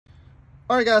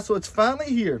All right, guys, so it's finally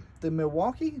here, the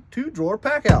Milwaukee 2-drawer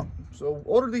Packout. So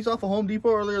ordered these off of Home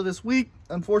Depot earlier this week.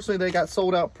 Unfortunately, they got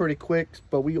sold out pretty quick,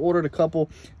 but we ordered a couple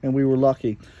and we were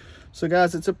lucky. So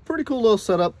guys, it's a pretty cool little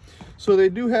setup. So they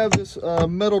do have this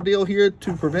metal deal here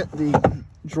to prevent the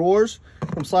drawers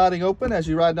from sliding open as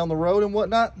you ride down the road and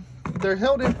whatnot. They're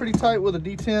held in pretty tight with a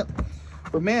detent,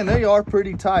 but man, they are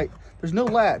pretty tight. There's no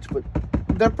latch, but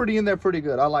they're pretty in there pretty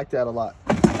good. I like that a lot.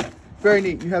 Very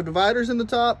neat. You have dividers in the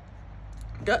top.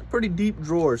 Got pretty deep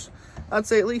drawers. I'd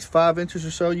say at least 5 inches or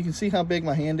so. You can see how big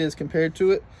my hand is compared to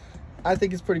it. I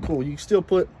think it's pretty cool. You can still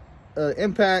put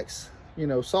impacts, you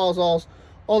know, sawzalls,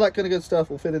 all that kind of good stuff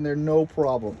will fit in there, no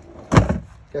problem.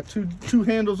 Got two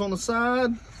handles on the side.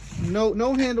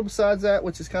 No handle besides that,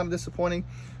 which is kind of disappointing.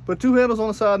 But 2 handles on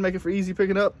the side make it for easy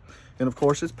picking up. And of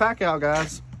course, it's Packout,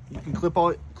 guys. You can clip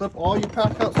all your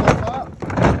Packouts on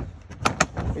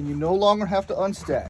top, and you no longer have to unstack.